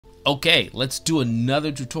Okay, let's do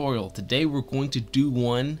another tutorial. Today we're going to do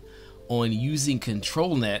one on using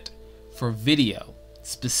Controlnet for video.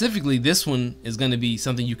 Specifically, this one is going to be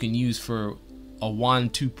something you can use for a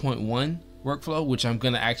Wan 2.1 workflow, which I'm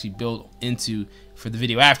going to actually build into for the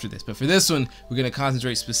video after this. But for this one, we're going to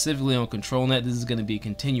concentrate specifically on Controlnet. This is going to be a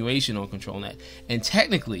continuation on Controlnet. And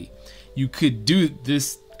technically, you could do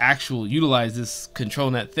this utilize this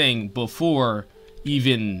Controlnet thing before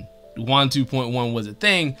even Wan 2.1 was a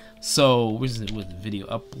thing. So which is it with video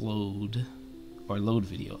upload or load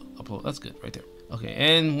video upload? That's good right there. Okay,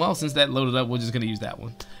 and well, since that loaded up, we're just gonna use that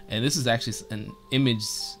one. And this is actually an image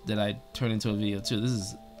that I turned into a video too. This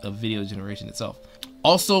is a video generation itself.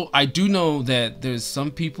 Also, I do know that there's some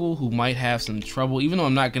people who might have some trouble, even though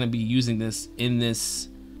I'm not gonna be using this in this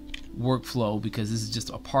workflow because this is just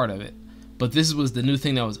a part of it. But this was the new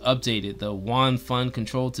thing that was updated, the Wan Fun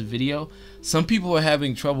Control to video. Some people are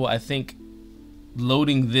having trouble, I think,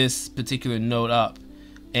 loading this particular node up,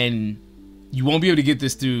 and you won't be able to get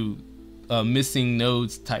this through missing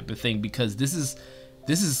nodes type of thing because this is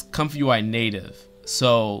ComfyUI native.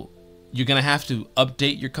 So you're gonna have to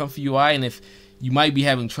update your ComfyUI, and if you might be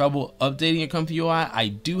having trouble updating your ComfyUI, I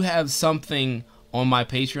do have something on my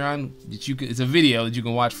Patreon that it's a video that you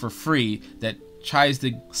can watch for free that tries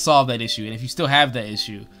to solve that issue. And if you still have that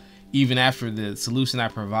issue even after the solution I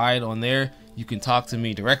provide on there, you can talk to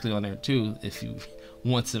me directly on there too if you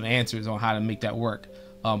want some answers on how to make that work.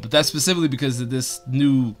 But that's specifically because of this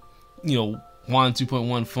new, Wan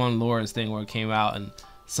 2.1 Fun Lora's thing where it came out, and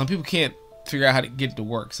some people can't figure out how to get it to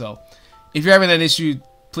work. So if you're having that issue,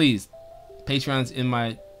 please, Patreon's in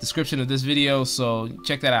my description of this video, so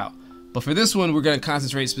check that out. But for this one, we're going to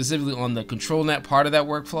concentrate specifically on the Controlnet part of that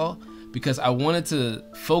workflow, because I wanted to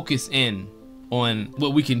focus in on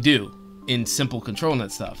what we can do in simple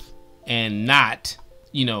Controlnet stuff and not,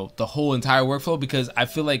 the whole entire workflow, because I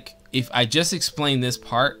feel like if I just explain this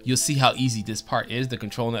part, you'll see how easy this part is, the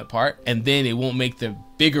Controlnet part, and then it won't make the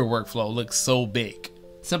bigger workflow look so big.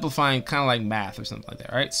 Simplifying kind of like math or something like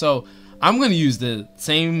that, right? So I'm going to use the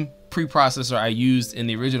same preprocessor I used in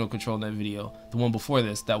the original Controlnet video, the one before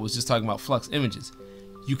this that was just talking about flux images.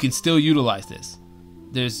 You can still utilize this.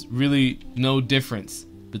 There's really no difference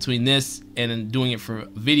between this and doing it for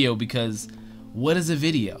video, because what is a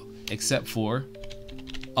video except for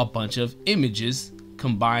a bunch of images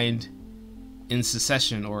combined in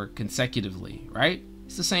succession or consecutively, right?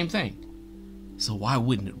 It's the same thing. So why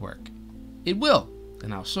wouldn't it work? It will,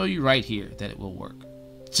 and I'll show you right here that it will work.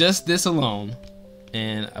 Just this alone,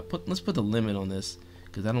 and let's put the limit on this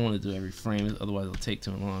because I don't want to do every frame, otherwise it'll take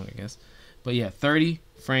too long, I guess. But yeah, 30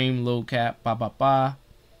 frame load cap,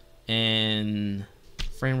 and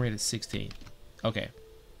frame rate is 16. Okay.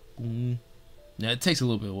 Now it takes a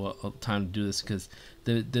little bit of time to do this because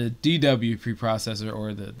the DW preprocessor,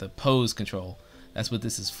 or the pose control, that's what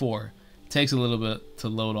this is for. It takes a little bit to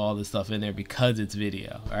load all this stuff in there because it's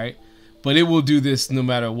video, all right? But it will do this no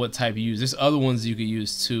matter what type you use. There's other ones you could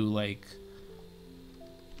use too, like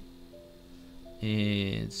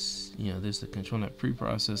there's the Controlnet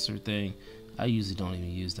Preprocessor thing. I usually don't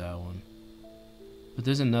even use that one. But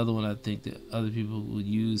there's another one I think that other people would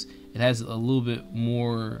use. It has a little bit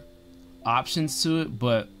more options to it,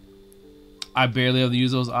 but I barely ever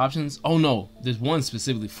use those options. Oh no, there's one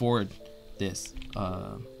specifically for this.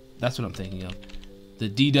 That's what I'm thinking of. The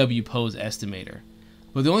DW Pose Estimator.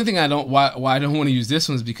 But the only thing why I don't want to use this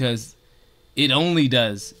one is because it only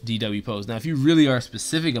does DW pose. Now, if you really are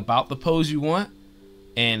specific about the pose you want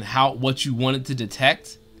and what you want it to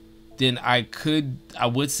detect, then I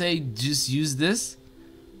would say just use this.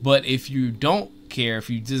 But if you don't care, if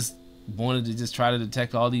you just wanted to just try to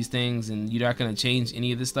detect all these things and you're not going to change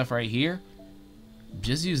any of this stuff right here,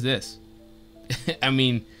 just use this. I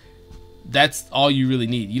mean, that's all you really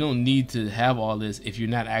need. You don't need to have all this if you're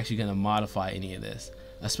not actually going to modify any of this.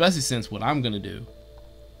 Especially since what I'm going to do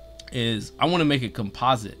is I want to make a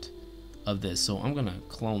composite of this. So I'm going to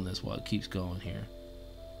clone this while it keeps going here.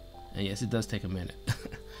 And yes, it does take a minute.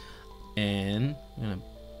 And I'm going to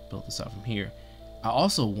build this out from here. I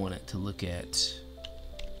also want it to look at,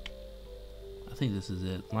 I think this is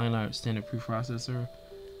it, Line Art Standard Preprocessor.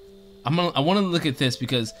 I want to look at this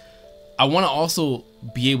because I want to also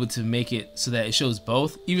be able to make it so that it shows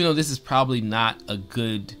both, even though this is probably not a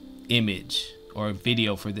good image or a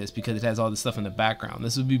video for this because it has all this stuff in the background.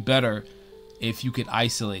 This would be better if you could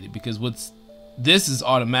isolate it, because this is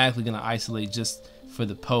automatically going to isolate just for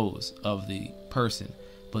the pose of the person,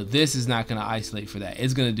 but this is not going to isolate for that.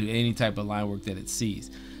 It's going to do any type of line work that it sees.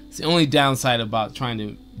 It's the only downside about trying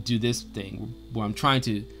to do this thing where I'm trying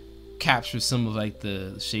to capture some of like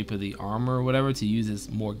the shape of the armor or whatever to use as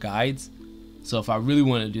more guides. So if I really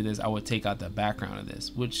want to do this, I would take out the background of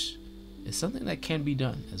this, which is something that can be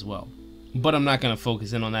done as well. But I'm not going to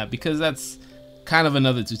focus in on that because that's kind of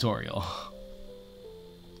another tutorial.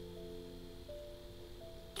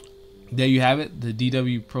 There you have it. The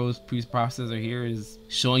DW Pro preprocessor here is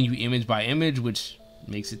showing you image by image, which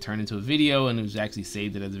makes it turn into a video, and it was actually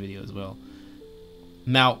saved it as a video as well.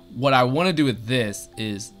 Now, what I want to do with this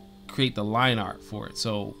is create the line art for it.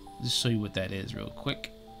 So just show you what that is real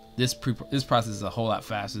quick. This process is a whole lot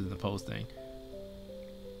faster than the pose thing.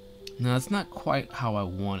 Now, it's not quite how I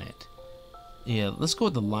want it. Yeah, let's go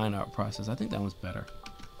with the line art process. I think that one's better.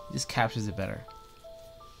 It just captures it better.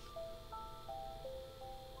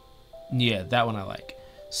 Yeah, that one I like.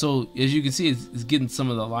 So as you can see, it's getting some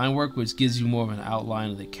of the line work, which gives you more of an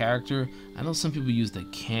outline of the character. I know some people use the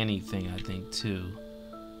canny thing, I think, too.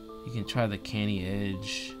 You can try the canny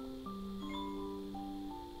edge.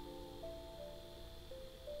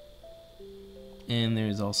 And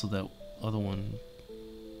there's also that other one,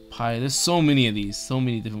 pie. There's so many of these, so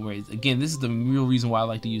many different ways. Again, this is the real reason why I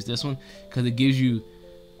like to use this one, because it gives you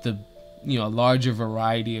the, you know, a larger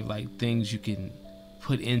variety of like things you can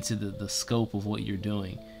put into the scope of what you're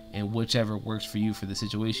doing, and whichever works for you for the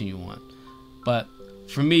situation you want. But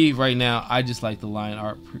for me right now, I just like the line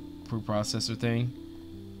art preprocessor thing.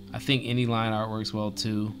 I think any line art works well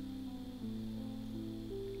too,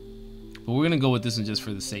 but we're gonna go with this one just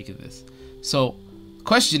for the sake of this. So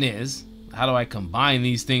question is, how do I combine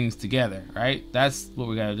these things together, right? That's what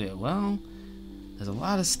we gotta do. Well, there's a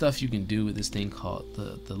lot of stuff you can do with this thing called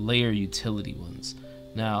the layer utility ones.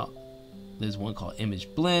 Now, there's one called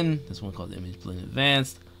image blend, there's one called image blend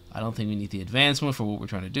advanced. I don't think we need the advanced one for what we're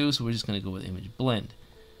trying to do, so we're just gonna go with image blend.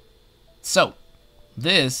 So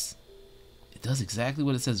this, it does exactly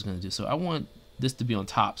what it says it's gonna do. So I want this to be on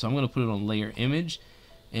top, so I'm gonna put it on layer image,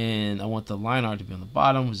 and I want the line art to be on the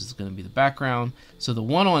bottom, which is gonna be the background. So the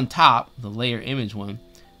one on top, the layer image one,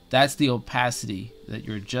 that's the opacity that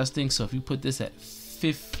you're adjusting. So if you put this at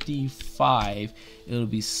 55, it'll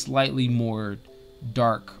be slightly more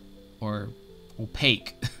dark or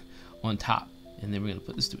opaque on top. And then we're gonna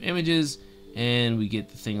put this to images, and we get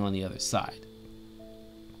the thing on the other side.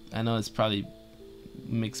 I know it's probably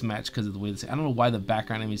mixed match because of the way this, I don't know why the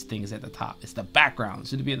background image thing is at the top. It's the background,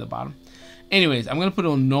 should it be at the bottom? Anyways, I'm gonna put it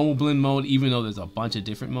on normal blend mode, even though there's a bunch of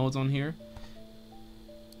different modes on here.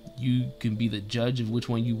 You can be the judge of which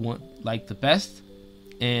one you want like the best.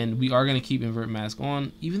 And we are gonna keep invert mask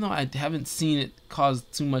on, even though I haven't seen it cause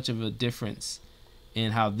too much of a difference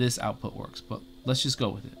in how this output works, but let's just go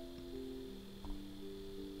with it.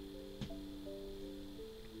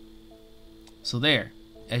 So there,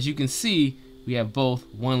 as you can see, we have both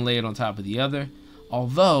one layered on top of the other,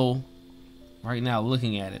 although right now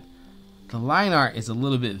looking at it, the line art is a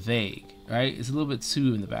little bit vague, right? It's a little bit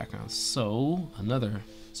too in the background. So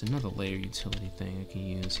it's another layer utility thing I can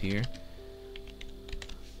use here.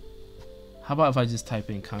 How about if I just type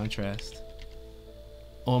in contrast?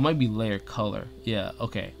 Oh, it might be layer color. Yeah,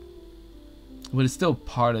 okay. But it's still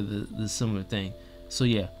part of the similar thing. So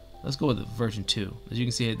yeah, let's go with the version 2. As you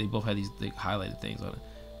can see, they both have these highlighted things on it.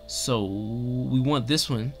 So we want this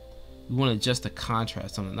one, we want to adjust the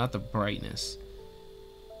contrast on it, not the brightness.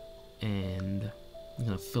 And I'm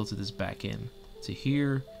gonna filter this back in to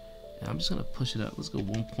here, and I'm just gonna push it up. Let's go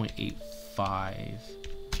 1.85.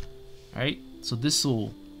 Alright, so this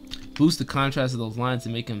will boost the contrast of those lines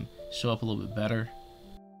and make them show up a little bit better.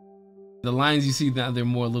 The lines you see now, they're a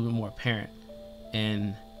little bit more apparent,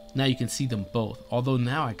 and now you can see them both. Although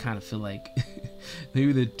now I kind of feel like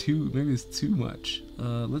maybe it's too much.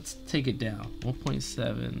 Let's take it down.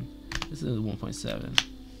 1.7. This is 1.7.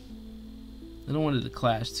 I don't want it to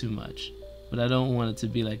clash too much, but I don't want it to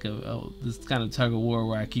be like this kind of tug of war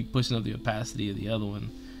where I keep pushing up the opacity of the other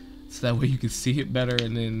one, so that way you can see it better.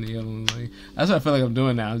 And then the other one, like, that's what I feel like I'm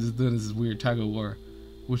doing now. I'm just doing this weird tug of war.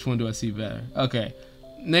 Which one do I see better? Okay.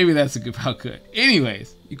 Maybe that's about good.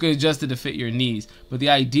 Anyways, you can adjust it to fit your needs, but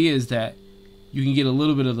the idea is that you can get a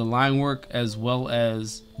little bit of the line work as well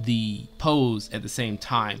as the pose at the same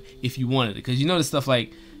time if you wanted it. Because you notice stuff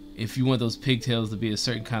like if you want those pigtails to be a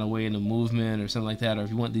certain kind of way in the movement or something like that, or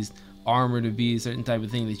if you want these armor to be a certain type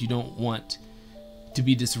of thing that you don't want to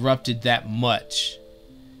be disrupted that much,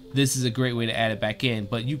 this is a great way to add it back in.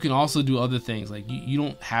 But you can also do other things, like you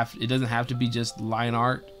don't have, it doesn't have to be just line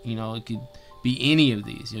art, you know, it could be any of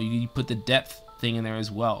these. You know, you put the depth thing in there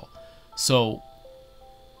as well. So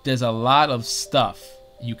there's a lot of stuff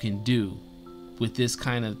you can do with this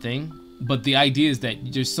kind of thing, but the idea is that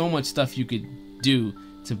there's so much stuff you could do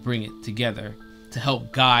to bring it together to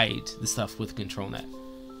help guide the stuff with Controlnet.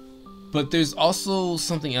 But there's also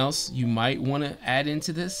something else you might want to add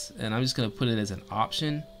into this, and I'm just going to put it as an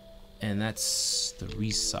option, and that's the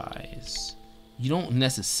resize. You don't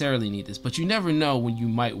necessarily need this, but you never know when you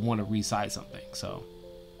might want to resize something. So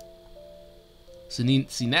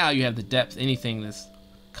see, now you have the depth, anything that's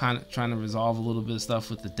kind of trying to resolve a little bit of stuff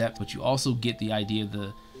with the depth, but you also get the idea of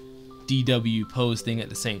the DW pose thing at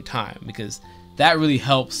the same time, because that really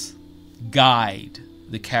helps guide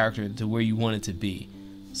the character to where you want it to be.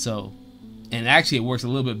 So, and actually it works a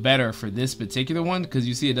little bit better for this particular one, because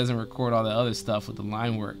you see it doesn't record all the other stuff with the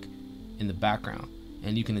line work in the background,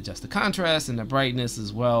 and you can adjust the contrast and the brightness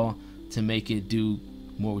as well to make it do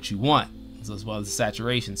more what you want, as well as the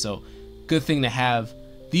saturation. So good thing to have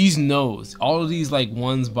these nodes, all of these like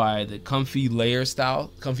ones by the ComfyUI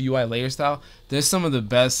layer style. There's some of the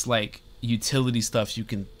best like utility stuff you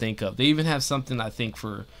can think of. They even have something I think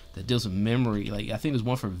for that deals with memory. Like I think there's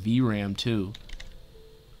one for VRAM too.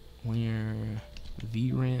 Where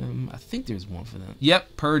VRAM? I think there's one for them.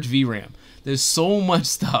 Yep, purge VRAM. There's so much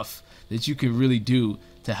stuff that you can really do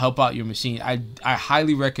to help out your machine. I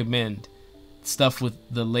highly recommend stuff with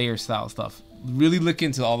the layer style stuff. Really look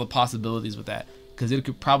into all the possibilities with that, because it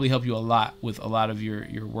could probably help you a lot with a lot of your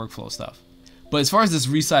workflow stuff. But as far as this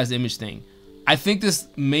resized image thing, I think this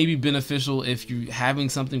may be beneficial if you're having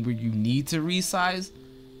something where you need to resize.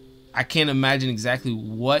 I can't imagine exactly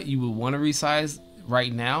what you would want to resize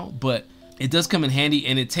right now, but it does come in handy,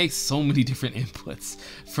 and it takes so many different inputs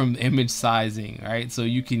from image sizing, right? So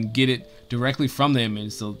you can get it directly from the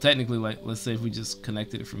image. So technically, like let's say if we just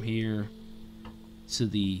connected it from here to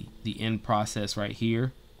the end process right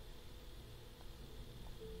here,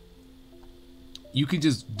 you can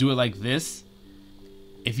just do it like this.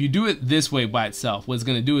 If you do it this way by itself, what it's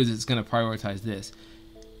going to do is it's going to prioritize this.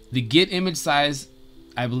 The get image size,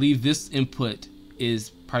 I believe this input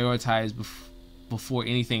is prioritized before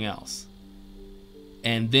anything else.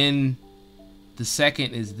 And then the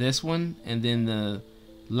second is this one, and then the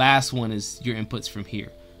last one is your inputs from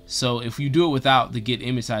here. So if you do it without the get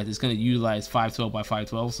image size, it's going to utilize 512 by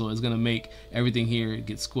 512, so it's going to make everything here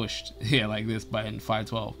get squished, yeah, like this by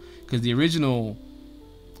 512. Because the original,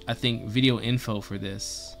 I think, video info for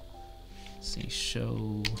this, let's see,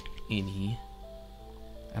 show any,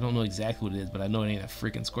 I don't know exactly what it is, but I know it ain't a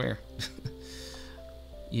freaking square.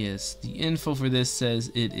 Yes, the info for this says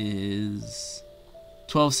it is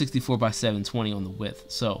 1264 by 720 on the width,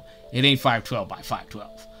 so it ain't 512 by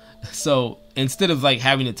 512. So instead of like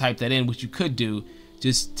having to type that in, which you could do,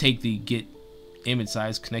 just take the get image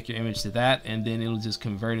size, connect your image to that, and then it'll just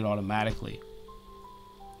convert it automatically.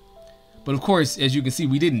 But of course, as you can see,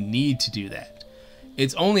 we didn't need to do that.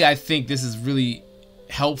 It's only, I think this is really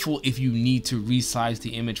helpful if you need to resize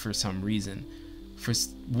the image for some reason. For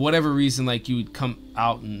whatever reason, like you would come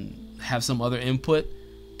out and have some other input,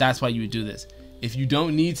 that's why you would do this. If you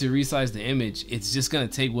don't need to resize the image, it's just going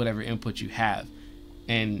to take whatever input you have.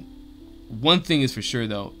 And one thing is for sure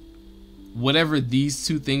though, whatever these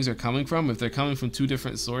two things are coming from, if they're coming from two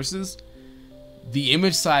different sources, the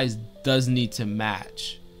image size does need to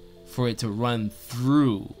match for it to run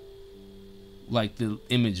through like the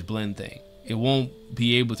image blend thing. It won't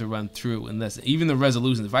be able to run through unless, even the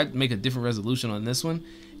resolution, if I make a different resolution on this one,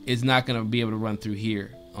 it's not going to be able to run through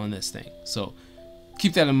here on this thing. So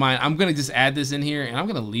keep that in mind. I'm going to just add this in here, and I'm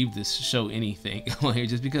going to leave this show anything on here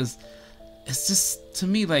just because it's just, to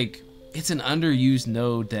me, like, it's an underused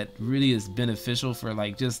node that really is beneficial for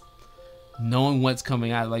like just knowing what's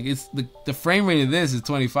coming out. Like, it's the frame rate of this is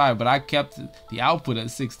 25, but I kept the output at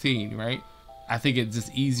 16, right? I think it's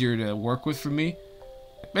just easier to work with for me.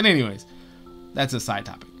 But anyways, that's a side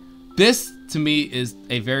topic. This to me is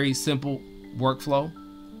a very simple workflow.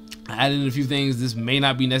 I added in a few things. This may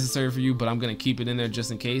not be necessary for you, but I'm going to keep it in there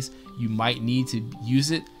just in case you might need to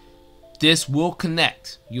use it. This will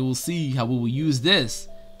connect. You will see how we will use this.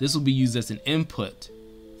 This will be used as an input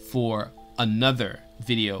for another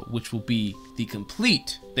video, which will be the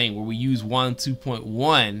complete thing where we use Wan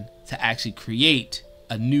 2.1 to actually create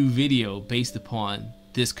a new video based upon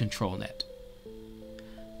this Controlnet.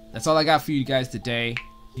 That's all I got for you guys today.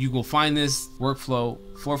 You will find this workflow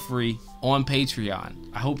for free on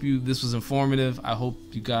Patreon. I hope this was informative. I hope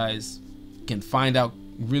you guys can find out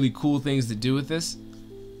really cool things to do with this,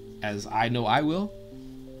 as I know I will.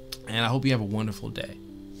 And I hope you have a wonderful day.